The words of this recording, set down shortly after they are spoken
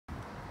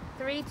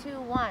3, 2,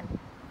 1.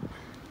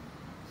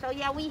 So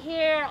yeah, we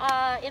hear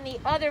in the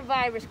other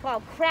virus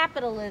called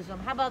capitalism.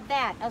 How about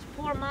that? Us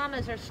poor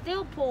mamas are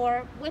still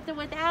poor with or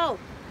without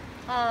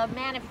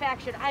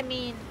manufactured,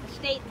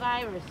 state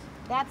virus.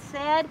 That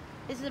said,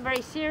 this is a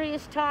very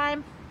serious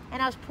time,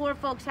 and us poor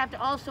folks have to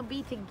also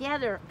be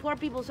together. Poor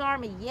People's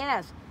Army,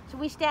 yes. So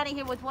we're standing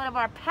here with one of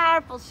our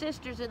powerful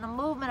sisters in the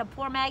movement of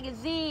Poor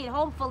Magazine,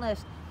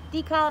 Homefulness,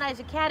 Decolonize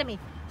Academy,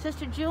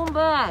 Sister June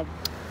Bug.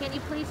 Can you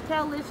please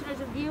tell listeners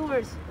and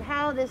viewers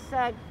how this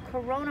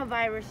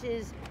coronavirus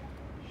is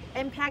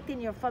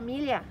impacting your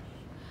familia?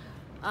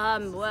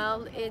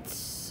 Well,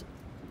 it's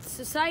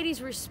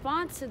society's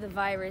response to the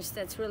virus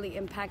that's really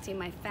impacting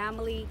my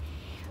family.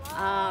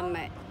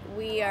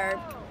 We are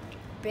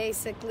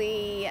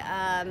basically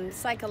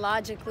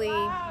psychologically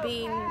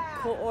being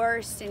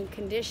coerced and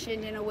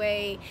conditioned in a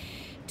way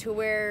to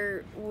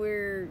where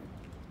we're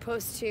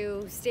supposed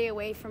to stay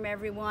away from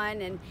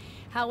everyone. And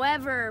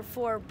however,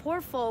 for poor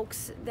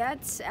folks,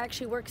 that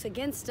actually works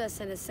against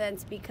us in a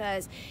sense,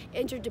 because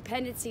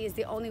interdependency is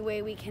the only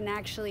way we can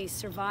actually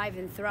survive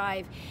and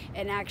thrive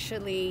and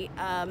actually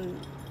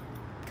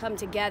come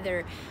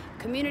together.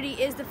 Community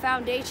is the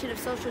foundation of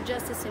social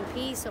justice and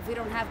peace. So if we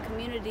don't have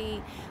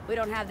community, we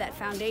don't have that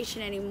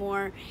foundation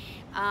anymore.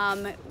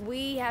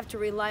 We have to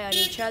rely on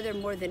each other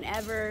more than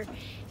ever.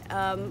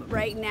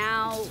 Right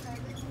now,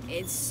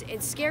 it's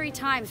scary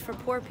times for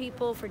poor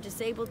people, for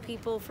disabled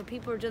people, for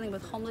people who are dealing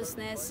with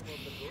homelessness.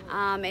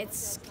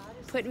 It's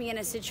put me in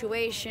a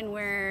situation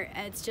where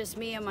it's just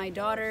me and my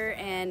daughter,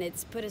 and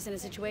it's put us in a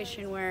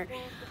situation where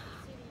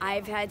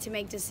I've had to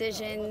make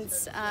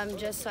decisions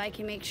just so I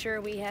can make sure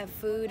we have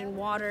food and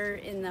water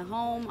in the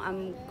home.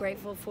 I'm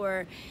grateful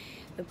for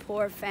the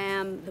poor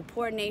fam, the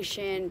poor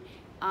nation.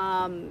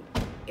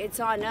 It's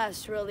on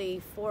us,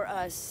 really, for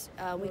us.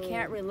 We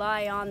can't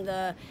rely on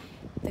the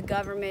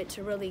government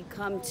to really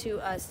come to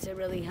us to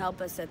really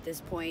help us at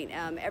this point.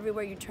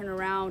 Everywhere you turn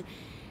around,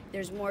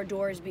 there's more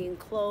doors being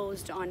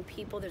closed on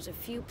people. There's a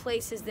few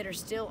places that are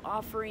still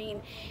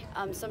offering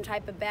some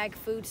type of bagged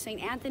food.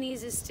 St.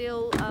 Anthony's is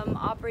still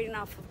operating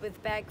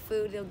with bagged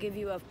food. They'll give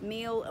you a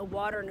meal, a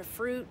water, and a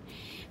fruit.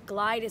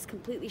 Glide is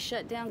completely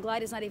shut down.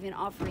 Glide is not even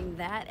offering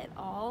that at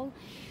all.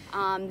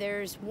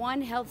 There's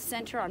one health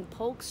center on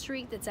Polk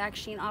Street that's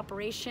actually in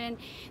operation.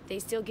 They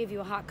still give you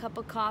a hot cup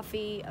of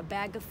coffee, a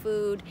bag of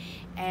food,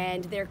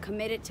 and they're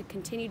committed to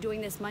continue doing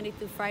this Monday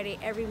through Friday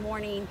every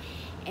morning,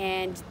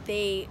 and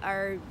they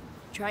are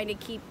trying to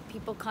keep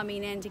people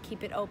coming in to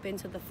keep it open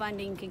so the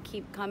funding can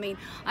keep coming.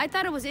 I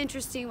thought it was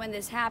interesting when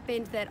this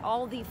happened that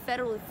all the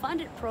federally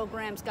funded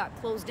programs got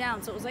closed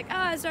down. So it was like,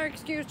 it's our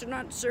excuse to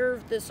not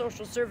serve the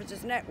social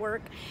services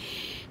network.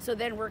 So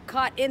then we're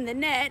caught in the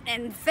net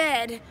and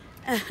fed.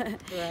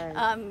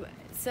 Right.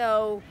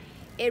 So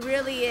it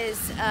really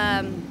is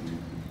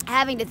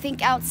having to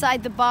think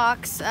outside the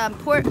box.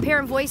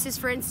 Parent Voices,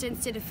 for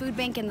instance, did a food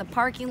bank in the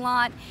parking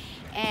lot,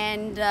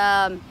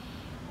 and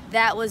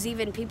that was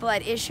even, people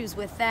had issues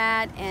with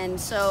that. And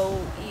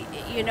so,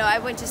 you know, I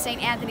went to St.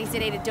 Anthony's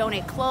today to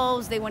donate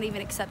clothes. They wouldn't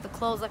even accept the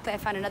clothes. Luckily, I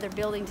found another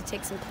building to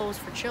take some clothes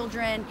for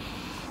children.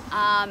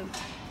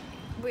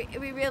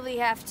 We really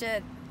have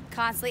to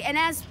constantly, and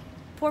as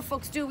poor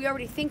folks do, we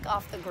already think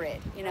off the grid,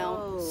 you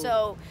know.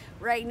 So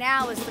right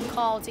now is the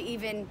call to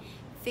even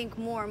think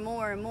more and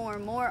more and more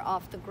and more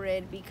off the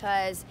grid,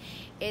 because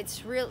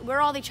it's real.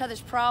 We're all each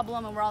other's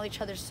problem and we're all each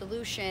other's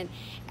solution.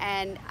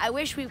 And I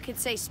wish we could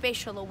say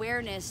spatial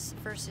awareness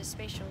versus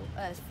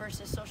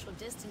social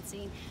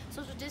distancing.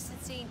 Social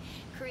distancing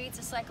creates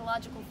a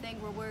psychological thing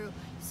where we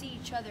see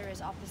each other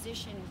as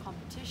opposition and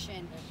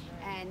competition,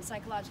 and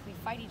psychologically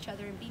fight each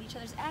other and beat each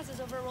other's asses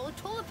over a roll of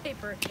toilet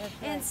paper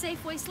and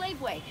Safeway slave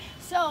way.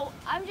 So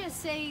I'm just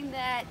saying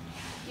that,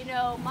 you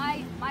know,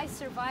 my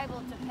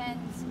survival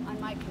depends on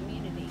my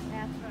community.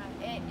 That's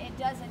right. It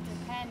doesn't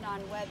depend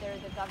on whether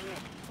the government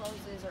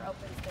closes or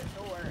opens their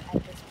door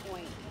at this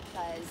point,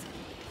 because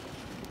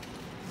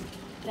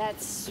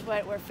that's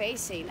what we're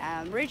facing.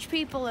 Rich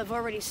people have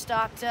already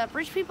stocked up.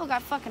 Rich people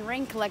got fucking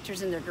rain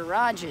collectors in their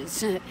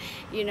garages.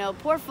 You know,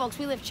 poor folks,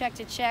 we live check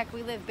to check.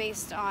 We live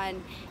based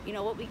on, you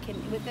know, what we can,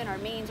 within our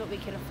means, what we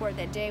can afford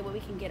that day, what we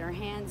can get our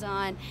hands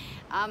on.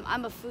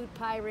 I'm a food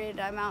pirate.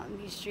 I'm out in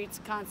these streets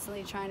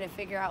constantly trying to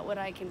figure out what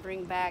I can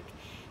bring back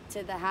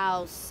to the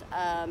house.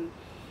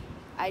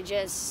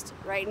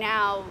 Right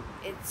now,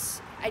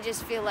 I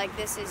just feel like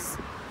this is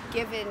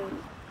given.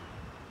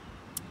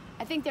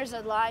 I think there's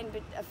a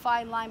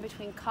fine line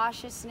between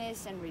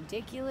cautiousness and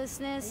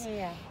ridiculousness.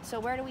 Yeah. So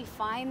where do we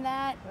find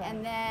that? Right.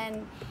 And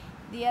then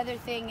the other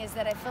thing is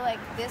that I feel like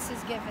this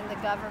has given the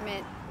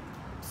government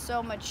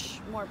so much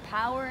more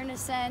power in a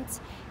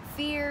sense.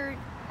 Fear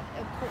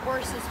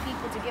coerces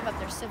people to give up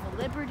their civil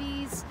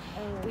liberties.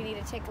 We need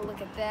to take a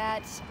look at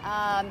that.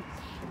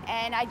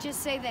 And I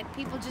just say that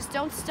people just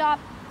don't stop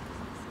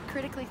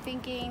critically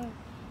thinking.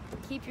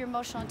 Keep your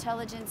emotional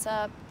intelligence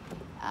up.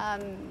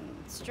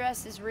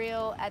 Stress is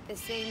real. At the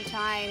same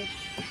time,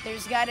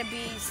 there's got to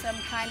be some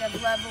kind of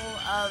level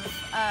of,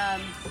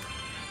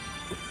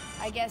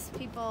 I guess,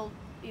 people,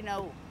 you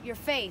know, your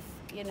faith.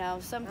 you know,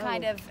 some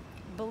kind of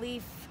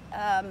belief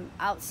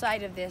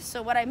outside of this.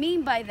 So what I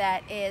mean by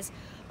that is,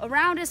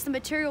 around us, the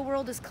material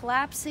world is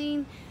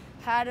collapsing.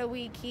 How do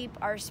we keep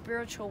our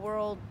spiritual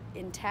world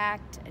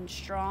intact and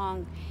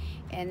strong?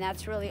 And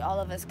that's really all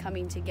of us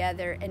coming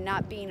together and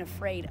not being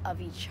afraid of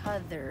each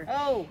other.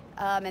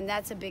 And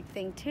that's a big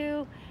thing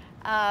too.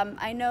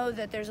 I know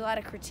that there's a lot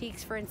of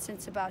critiques, for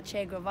instance, about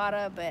Che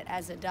Guevara, but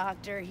as a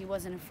doctor, he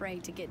wasn't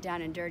afraid to get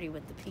down and dirty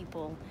with the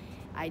people.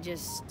 I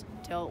just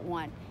don't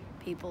want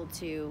people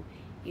to,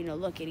 you know,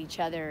 look at each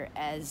other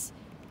as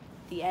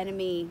the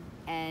enemy.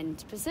 And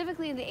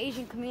specifically in the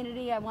Asian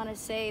community, I want to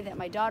say that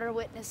my daughter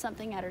witnessed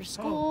something at her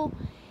school,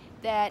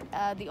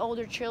 that the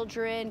older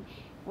children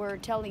were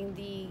telling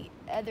the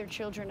other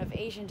children of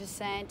Asian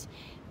descent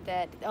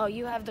that, oh,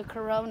 you have the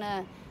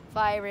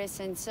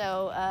coronavirus. And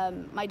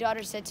so my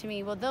daughter said to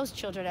me, well, those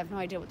children have no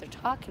idea what they're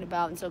talking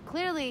about. And so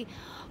clearly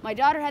my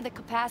daughter had the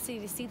capacity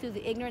to see through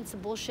the ignorance, the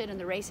bullshit, and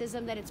the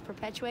racism that it's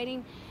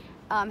perpetuating.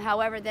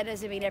 However, that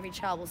doesn't mean every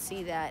child will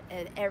see that,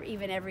 and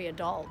even every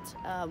adult.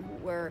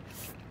 Where,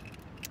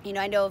 you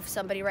know, I know of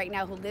somebody right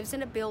now who lives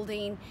in a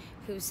building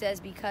who says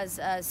because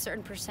a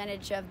certain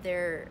percentage of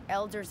their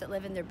elders that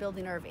live in their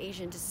building are of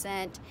Asian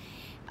descent,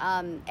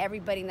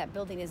 everybody in that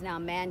building is now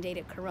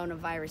mandated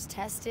coronavirus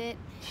tested.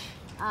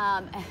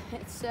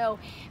 So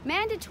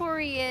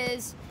mandatory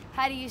is,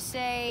 how do you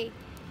say,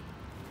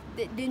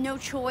 the no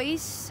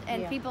choice,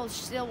 and people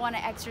still want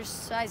to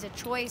exercise a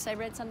choice. I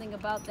read something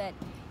about that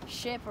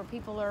ship where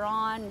people are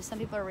on and some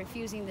people are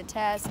refusing the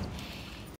test.